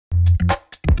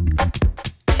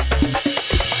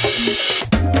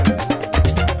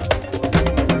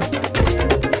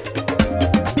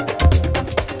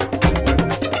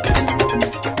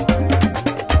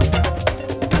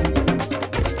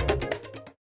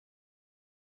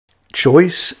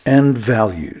Choice and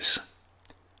values.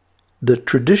 The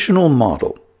traditional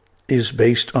model is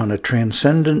based on a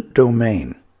transcendent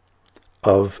domain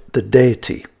of the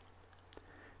deity.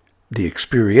 The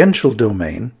experiential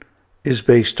domain is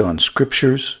based on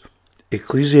scriptures,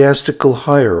 ecclesiastical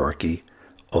hierarchy,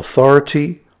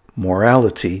 authority,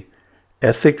 morality,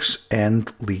 ethics,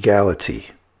 and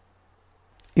legality.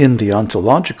 In the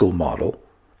ontological model,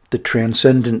 the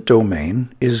transcendent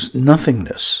domain is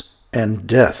nothingness and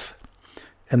death,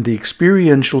 and the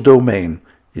experiential domain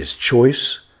is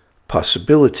choice,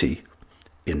 possibility,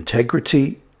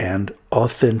 integrity, and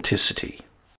authenticity.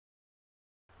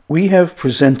 We have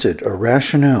presented a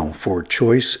rationale for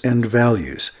choice and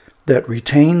values that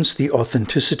retains the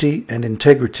authenticity and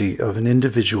integrity of an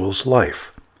individual's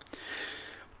life.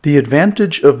 The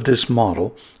advantage of this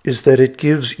model is that it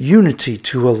gives unity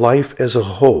to a life as a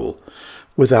whole,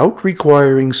 without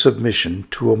requiring submission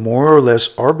to a more or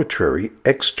less arbitrary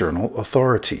external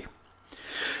authority.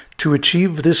 To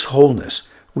achieve this wholeness,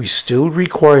 we still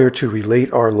require to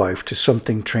relate our life to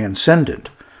something transcendent,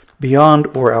 beyond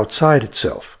or outside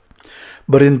itself.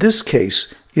 But in this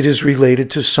case, it is related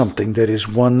to something that is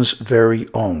one's very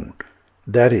own,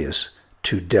 that is,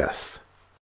 to death.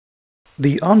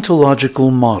 The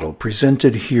ontological model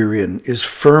presented herein is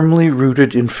firmly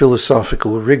rooted in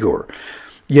philosophical rigor,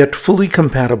 yet fully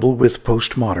compatible with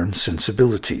postmodern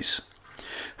sensibilities.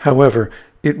 However,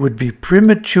 it would be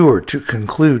premature to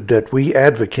conclude that we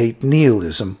advocate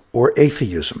nihilism or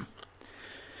atheism.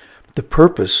 The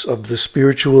purpose of the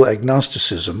spiritual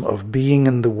agnosticism of being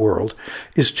in the world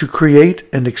is to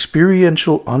create an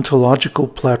experiential ontological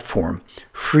platform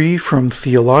free from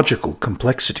theological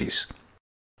complexities.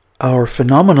 Our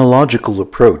phenomenological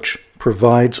approach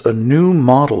provides a new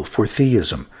model for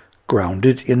theism,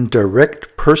 grounded in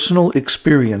direct personal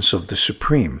experience of the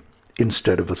Supreme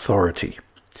instead of authority.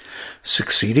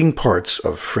 Succeeding parts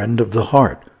of Friend of the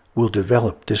Heart will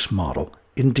develop this model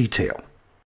in detail.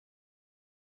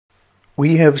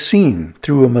 We have seen,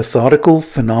 through a methodical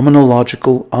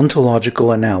phenomenological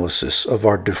ontological analysis of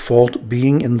our default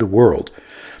being in the world,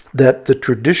 that the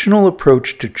traditional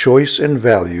approach to choice and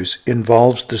values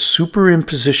involves the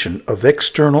superimposition of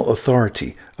external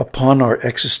authority upon our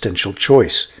existential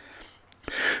choice.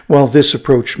 While this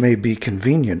approach may be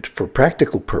convenient for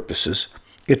practical purposes,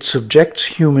 it subjects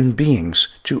human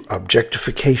beings to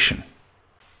objectification.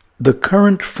 The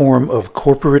current form of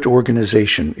corporate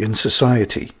organization in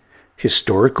society,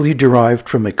 historically derived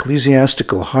from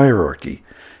ecclesiastical hierarchy,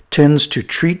 tends to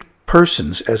treat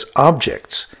persons as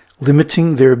objects,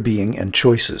 limiting their being and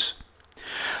choices.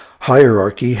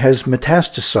 Hierarchy has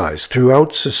metastasized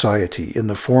throughout society in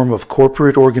the form of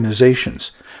corporate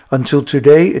organizations, until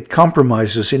today it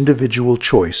compromises individual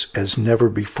choice as never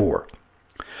before.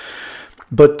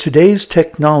 But today's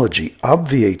technology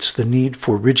obviates the need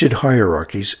for rigid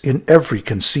hierarchies in every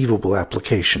conceivable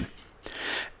application.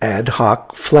 Ad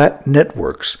hoc, flat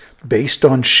networks based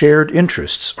on shared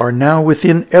interests are now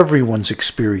within everyone's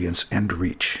experience and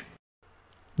reach.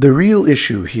 The real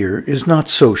issue here is not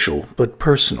social, but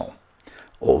personal.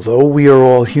 Although we are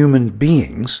all human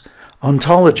beings,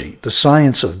 ontology, the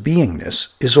science of beingness,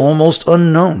 is almost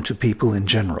unknown to people in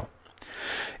general.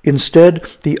 Instead,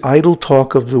 the idle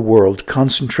talk of the world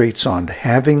concentrates on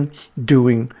having,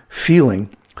 doing, feeling,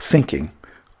 thinking,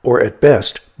 or at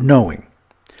best, knowing.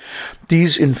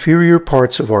 These inferior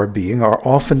parts of our being are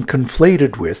often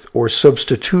conflated with or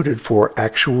substituted for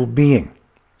actual being.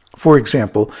 For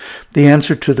example, the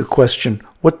answer to the question,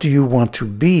 "What do you want to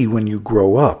be when you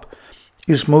grow up?"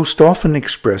 is most often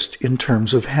expressed in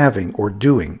terms of having or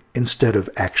doing instead of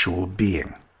actual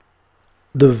being.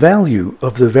 The value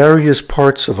of the various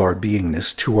parts of our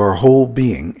beingness to our whole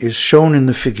being is shown in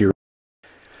the figure.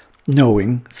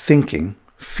 Knowing, thinking,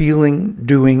 feeling,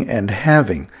 doing, and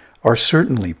having are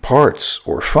certainly parts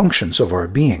or functions of our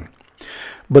being,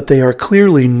 but they are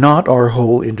clearly not our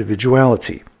whole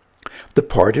individuality. The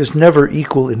part is never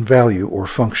equal in value or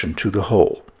function to the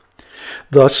whole.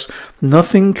 Thus,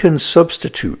 nothing can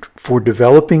substitute for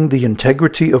developing the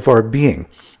integrity of our being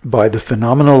by the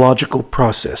phenomenological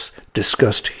process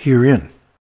discussed herein.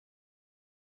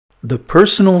 The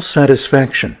personal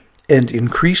satisfaction and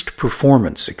increased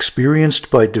performance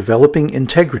experienced by developing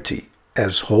integrity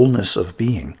as wholeness of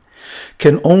being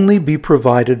can only be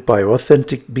provided by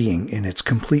authentic being in its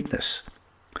completeness.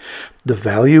 The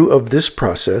value of this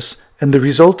process and the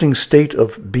resulting state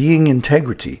of being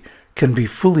integrity can be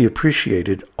fully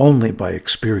appreciated only by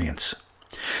experience.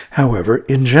 However,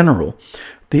 in general,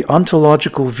 the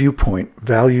ontological viewpoint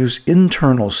values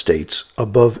internal states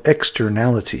above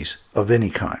externalities of any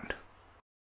kind.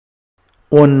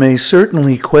 One may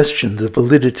certainly question the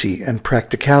validity and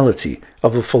practicality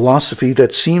of a philosophy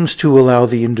that seems to allow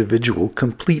the individual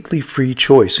completely free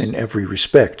choice in every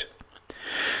respect.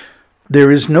 There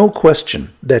is no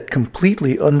question that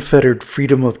completely unfettered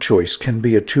freedom of choice can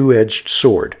be a two-edged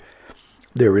sword.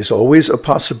 There is always a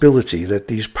possibility that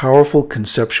these powerful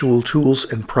conceptual tools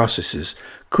and processes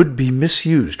could be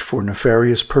misused for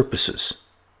nefarious purposes.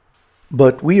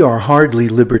 But we are hardly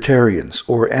libertarians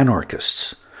or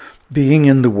anarchists. Being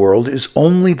in the world is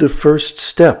only the first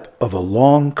step of a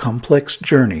long, complex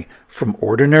journey from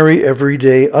ordinary,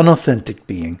 everyday, unauthentic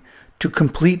being to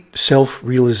complete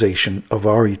self-realization of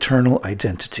our eternal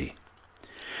identity.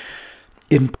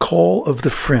 In Call of the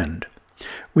Friend,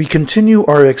 we continue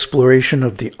our exploration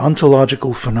of the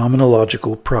ontological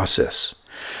phenomenological process,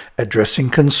 addressing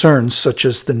concerns such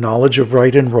as the knowledge of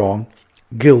right and wrong,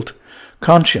 guilt,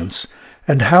 conscience,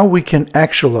 and how we can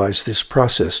actualize this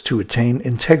process to attain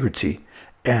integrity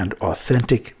and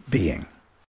authentic being.